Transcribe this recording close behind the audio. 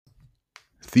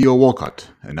Theo Walcott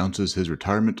announces his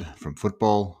retirement from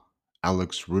football.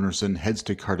 Alex Runarsson heads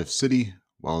to Cardiff City,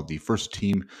 while the first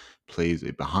team plays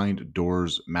a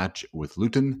behind-doors match with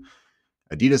Luton.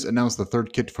 Adidas announced the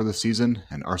third kit for the season,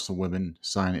 and Arsenal women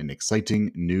sign an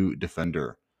exciting new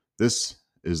defender. This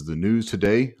is the news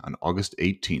today on August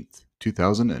 18th,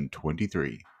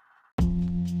 2023.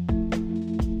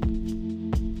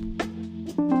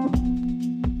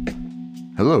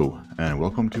 Hello, and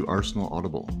welcome to Arsenal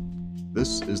Audible.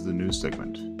 This is the news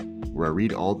segment, where I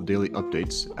read all the daily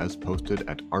updates as posted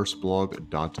at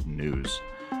arsblog.news.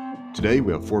 Today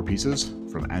we have 4 pieces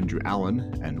from Andrew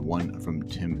Allen and 1 from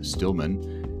Tim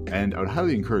Stillman, and I would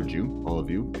highly encourage you, all of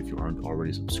you, if you aren't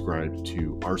already subscribed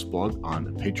to Arsblog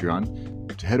on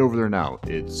Patreon, to head over there now.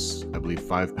 It's, I believe,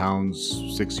 £5,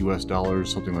 $6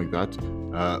 something like that,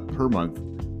 per month,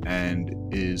 and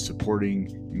is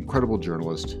supporting incredible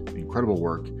journalists, incredible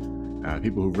work,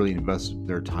 people who really invest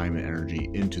their time and energy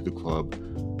into the club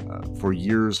for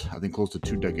years, I think close to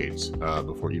 2 decades,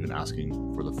 before even asking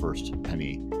for the first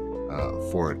penny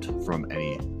for it from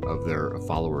any of their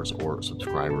followers or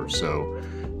subscribers. So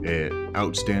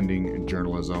outstanding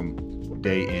journalism,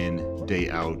 day in, day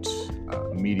out,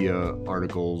 media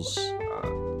articles,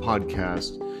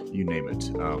 podcasts, you name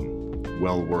it.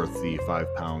 Well worth the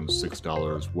 £5,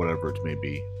 $6, whatever it may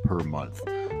be per month.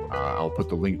 I'll put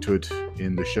the link to it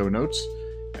in the show notes,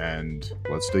 and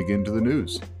let's dig into the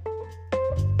news.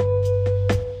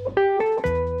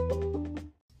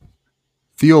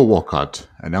 Theo Walcott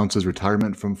announces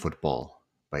retirement from football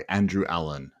by Andrew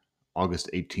Allen, August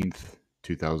 18th,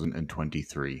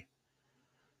 2023.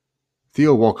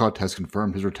 Theo Walcott has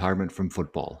confirmed his retirement from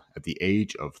football at the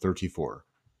age of 34.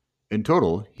 In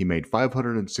total, he made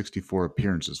 564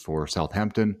 appearances for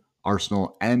Southampton,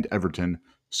 Arsenal, and Everton,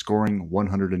 scoring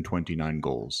 129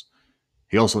 goals.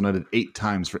 He also netted 8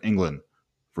 times for England,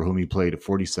 for whom he played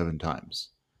 47 times.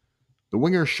 The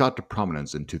winger shot to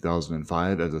prominence in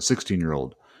 2005 as a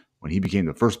 16-year-old, when he became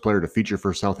the first player to feature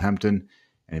for Southampton,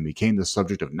 and became the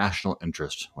subject of national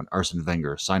interest when Arsene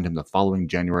Wenger signed him the following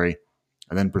January,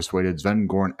 and then persuaded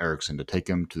Sven-Göran Eriksson to take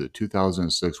him to the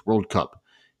 2006 World Cup,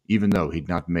 even though he'd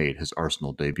not made his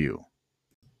Arsenal debut.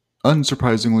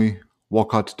 Unsurprisingly,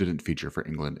 Walcott didn't feature for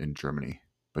England in Germany,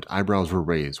 but eyebrows were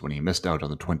raised when he missed out on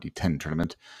the 2010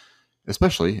 tournament,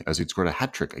 especially as he'd scored a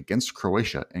hat-trick against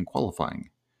Croatia in qualifying.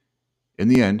 In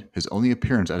the end, his only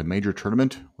appearance at a major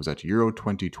tournament was at Euro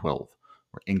 2012,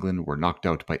 where England were knocked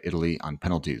out by Italy on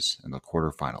penalties in the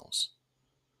quarter-finals.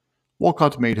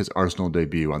 Walcott made his Arsenal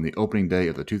debut on the opening day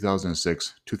of the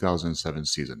 2006-2007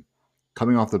 season,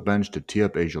 coming off the bench to tee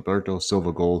up a Gilberto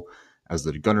Silva goal as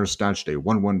the Gunners snatched a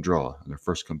 1-1 draw in their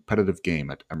first competitive game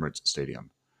at Emirates Stadium.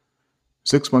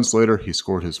 6 months later, he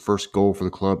scored his first goal for the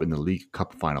club in the League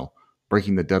Cup final,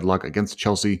 breaking the deadlock against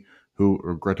Chelsea, who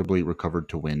regrettably recovered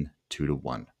to win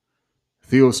 2-1.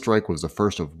 Theo's strike was the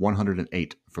first of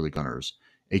 108 for the Gunners,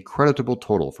 a creditable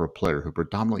total for a player who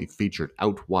predominantly featured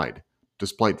out wide,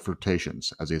 despite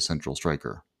flirtations as a central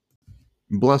striker.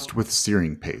 Blessed with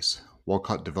searing pace,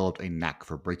 Walcott developed a knack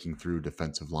for breaking through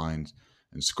defensive lines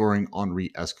and scoring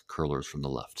Henry-esque curlers from the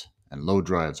left, and low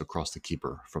drives across the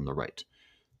keeper from the right.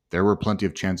 There were plenty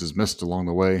of chances missed along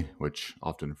the way, which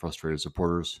often frustrated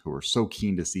supporters who were so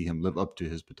keen to see him live up to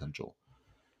his potential.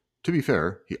 To be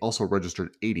fair, he also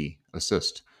registered 80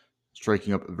 assists,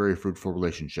 striking up very fruitful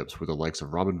relationships with the likes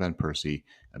of Robin van Persie,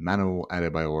 Emmanuel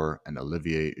Adebayor, and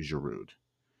Olivier Giroud.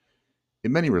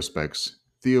 In many respects,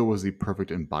 Theo was the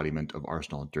perfect embodiment of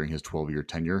Arsenal during his 12-year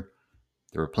tenure.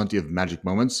 There were plenty of magic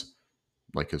moments,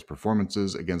 like his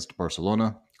performances against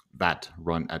Barcelona, that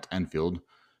run at Anfield,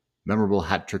 memorable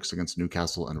hat-tricks against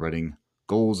Newcastle and Reading,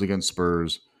 goals against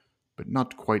Spurs, but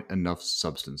not quite enough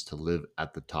substance to live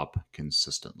at the top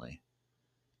consistently.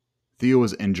 Theo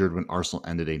was injured when Arsenal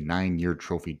ended a 9-year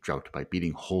trophy drought by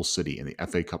beating Hull City in the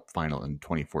FA Cup final in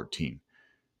 2014.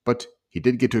 But he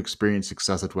did get to experience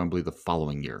success at Wembley the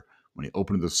following year, when he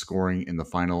opened the scoring in the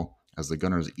final as the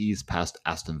Gunners eased past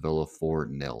Aston Villa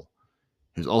 4-0.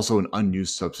 He was also an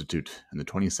unused substitute in the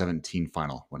 2017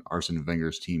 final when Arsene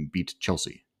Wenger's team beat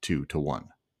Chelsea 2-1.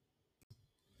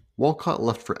 Walcott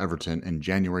left for Everton in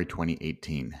January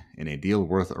 2018 in a deal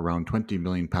worth around £20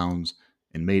 million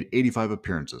and made 85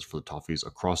 appearances for the Toffees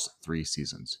across 3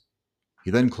 seasons.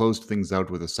 He then closed things out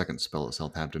with a second spell at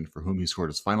Southampton, for whom he scored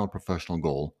his final professional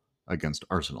goal against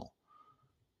Arsenal.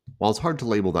 While it's hard to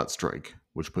label that strike,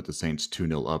 which put the Saints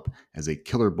 2-0 up, as a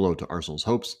killer blow to Arsenal's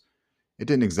hopes, it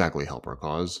didn't exactly help our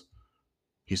cause.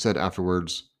 He said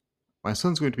afterwards, "My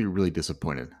son's going to be really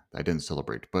disappointed that I didn't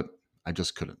celebrate, but I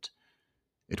just couldn't.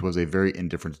 It was a very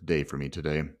indifferent day for me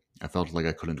today. I felt like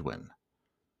I couldn't win."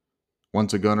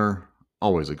 Once a Gunner,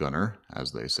 Always a gunner,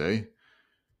 as they say.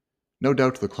 No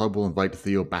doubt the club will invite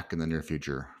Theo back in the near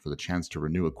future for the chance to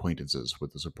renew acquaintances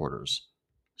with the supporters.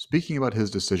 Speaking about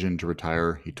his decision to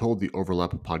retire, he told the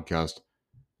Overlap podcast,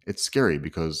 "It's scary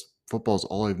because football's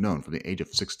all I've known from the age of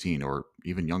 16 or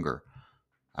even younger.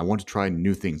 I want to try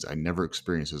new things I never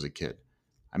experienced as a kid.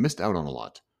 I missed out on a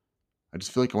lot. I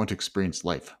just feel like I want to experience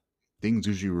life. Things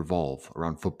usually revolve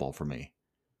around football for me."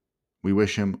 We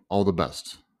wish him all the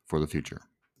best for the future.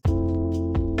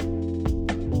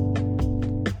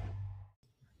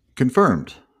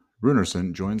 Confirmed.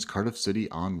 Runarsson joins Cardiff City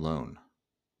on loan.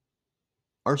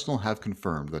 Arsenal have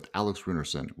confirmed that Alex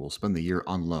Runarsson will spend the year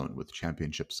on loan with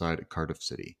Championship side Cardiff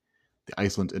City. The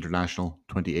Iceland international,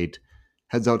 28,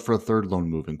 heads out for a third loan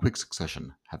move in quick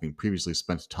succession, having previously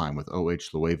spent time with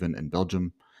OH Leuven in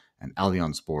Belgium and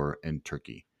Allianzspor in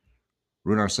Turkey.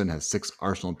 Runarsson has 6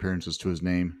 Arsenal appearances to his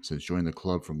name since joining the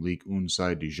club from Ligue 1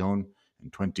 side Dijon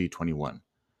in 2021.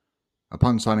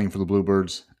 Upon signing for the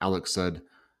Bluebirds, Alex said,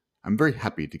 "I'm very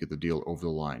happy to get the deal over the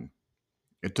line.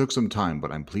 It took some time,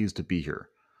 but I'm pleased to be here.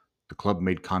 The club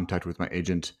made contact with my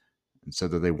agent and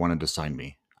said that they wanted to sign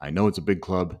me. I know it's a big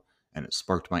club, and it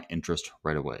sparked my interest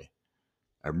right away.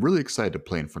 I'm really excited to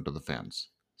play in front of the fans.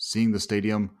 Seeing the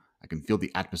stadium, I can feel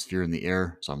the atmosphere in the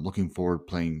air, so I'm looking forward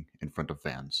playing in front of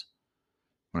fans.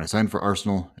 When I signed for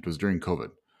Arsenal, it was during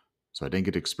COVID, so I didn't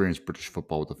get to experience British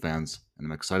football with the fans, and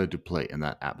I'm excited to play in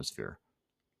that atmosphere.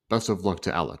 Best of luck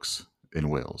to Alex in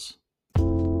Wales."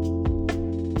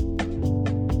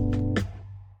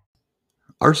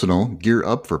 Arsenal gear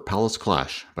up for Palace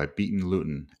clash by beating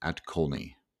Luton at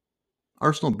Colney.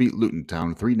 Arsenal beat Luton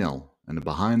Town 3-0 in a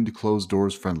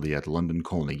behind-closed-doors friendly at London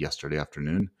Colney yesterday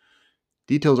afternoon.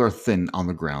 Details are thin on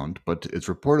the ground, but it's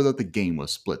reported that the game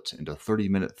was split into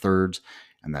 30-minute thirds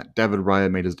and that David Raya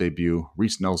made his debut,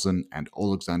 Reece Nelson and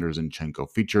Alexander Zinchenko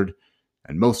featured,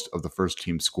 and most of the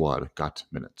first-team squad got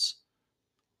minutes.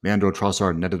 Leandro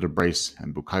Trossard netted a brace,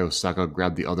 and Bukayo Saka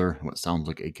grabbed the other in what sounds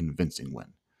like a convincing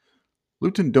win.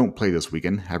 Luton don't play this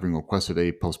weekend, having requested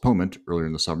a postponement earlier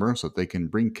in the summer so that they can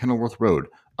bring Kenilworth Road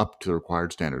up to the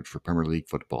required standards for Premier League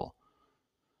football.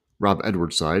 Rob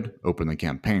Edwards' side opened the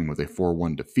campaign with a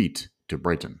 4-1 defeat to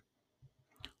Brighton.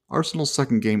 Arsenal's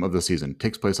second game of the season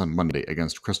takes place on Monday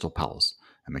against Crystal Palace,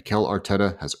 and Mikel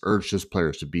Arteta has urged his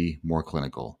players to be more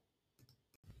clinical.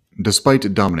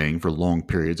 Despite dominating for long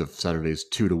periods of Saturday's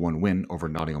 2-1 win over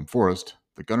Nottingham Forest,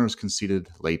 the Gunners conceded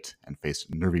late and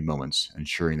faced nervy moments,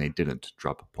 ensuring they didn't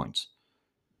drop points.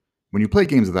 "When you play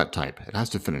games of that type, it has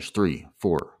to finish 3,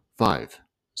 4, 5,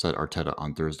 said Arteta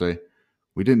on Thursday.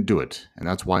 "We didn't do it, and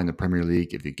that's why in the Premier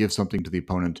League, if you give something to the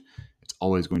opponent, it's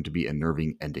always going to be a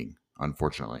nerving ending,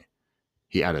 unfortunately."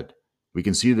 He added, "We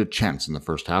conceded a chance in the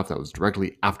first half that was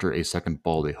directly after a second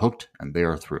ball they hooked, and they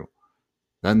are through.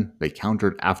 Then they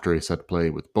countered after a set play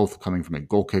with both coming from a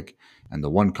goal kick and the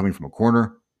one coming from a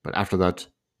corner, but after that,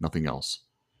 nothing else.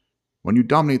 When you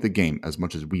dominate the game as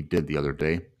much as we did the other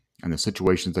day, and the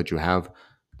situations that you have,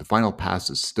 the final pass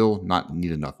is still not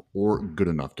neat enough or good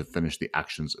enough to finish the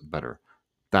actions better.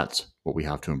 That's what we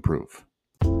have to improve."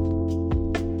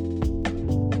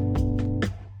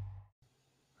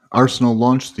 Arsenal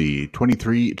launched the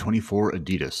 23-24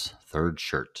 Adidas third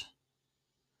shirt.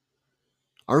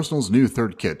 Arsenal's new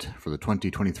third kit for the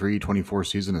 2023-24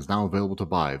 season is now available to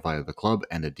buy via the club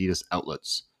and Adidas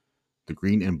outlets. The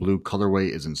green and blue colorway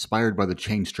is inspired by the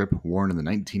chain strip worn in the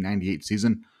 1998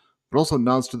 season, but also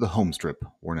nods to the home strip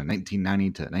worn in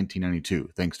 1990 to 1992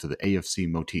 thanks to the AFC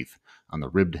motif on the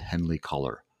ribbed Henley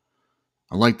collar.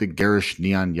 Unlike the garish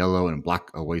neon yellow and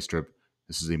black away strip,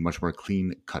 this is a much more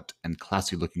clean-cut and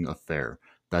classy-looking affair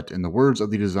that, in the words of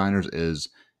the designers, is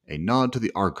a nod to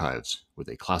the archives with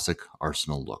a classic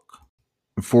Arsenal look.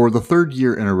 For the third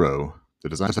year in a row, the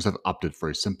designers have opted for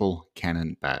a simple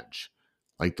cannon badge.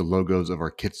 Like the logos of our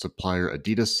kit supplier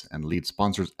Adidas and lead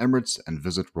sponsors Emirates and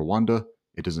Visit Rwanda,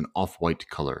 it is an off-white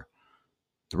color.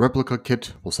 The replica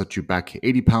kit will set you back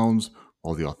 £80,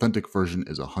 while the authentic version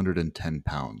is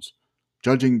 £110.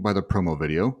 Judging by the promo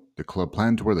video, the club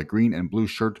planned to wear the green and blue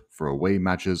shirt for away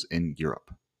matches in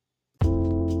Europe.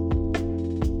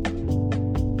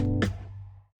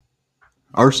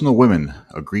 Arsenal women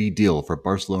agree deal for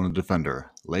Barcelona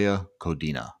defender Leia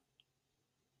Codina.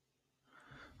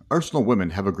 Arsenal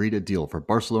women have agreed a deal for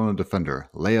Barcelona defender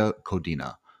Leia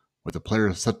Codina, with the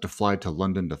player set to fly to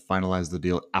London to finalize the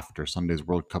deal after Sunday's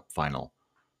World Cup final.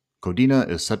 Codina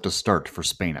is set to start for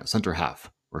Spain at centre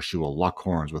half, where she will lock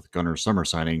horns with Gunner summer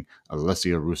signing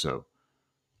Alessia Russo.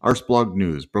 Arsblog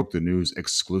News broke the news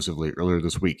exclusively earlier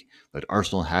this week that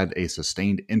Arsenal had a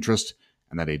sustained interest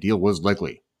and that a deal was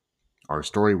likely. Our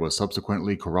story was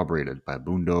subsequently corroborated by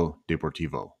Mundo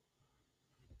Deportivo.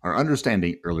 Our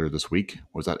understanding earlier this week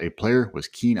was that a player was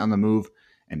keen on the move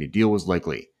and a deal was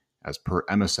likely. As per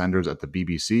Emma Sanders at the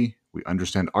BBC, we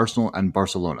understand Arsenal and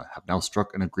Barcelona have now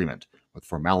struck an agreement, with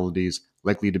formalities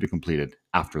likely to be completed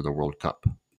after the World Cup.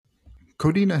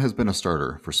 Codina has been a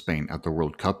starter for Spain at the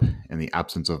World Cup in the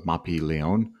absence of Mapi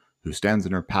León, who stands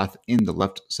in her path in the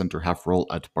left centre-half role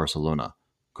at Barcelona.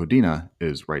 Codina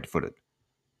is right-footed.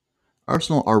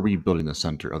 Arsenal are rebuilding the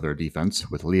centre of their defence,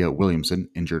 with Leah Williamson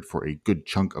injured for a good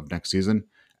chunk of next season,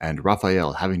 and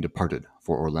Rafael having departed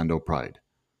for Orlando Pride.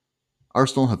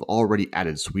 Arsenal have already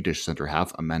added Swedish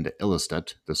centre-half Amanda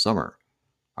Ilestedt this summer.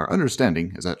 Our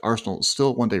understanding is that Arsenal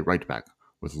still want a right-back,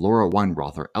 with Laura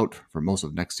Weinrother out for most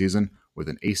of next season with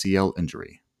an ACL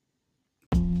injury.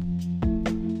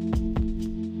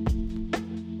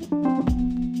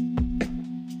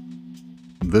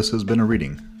 This has been a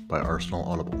reading by Arsenal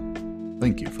Audible.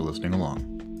 Thank you for listening along.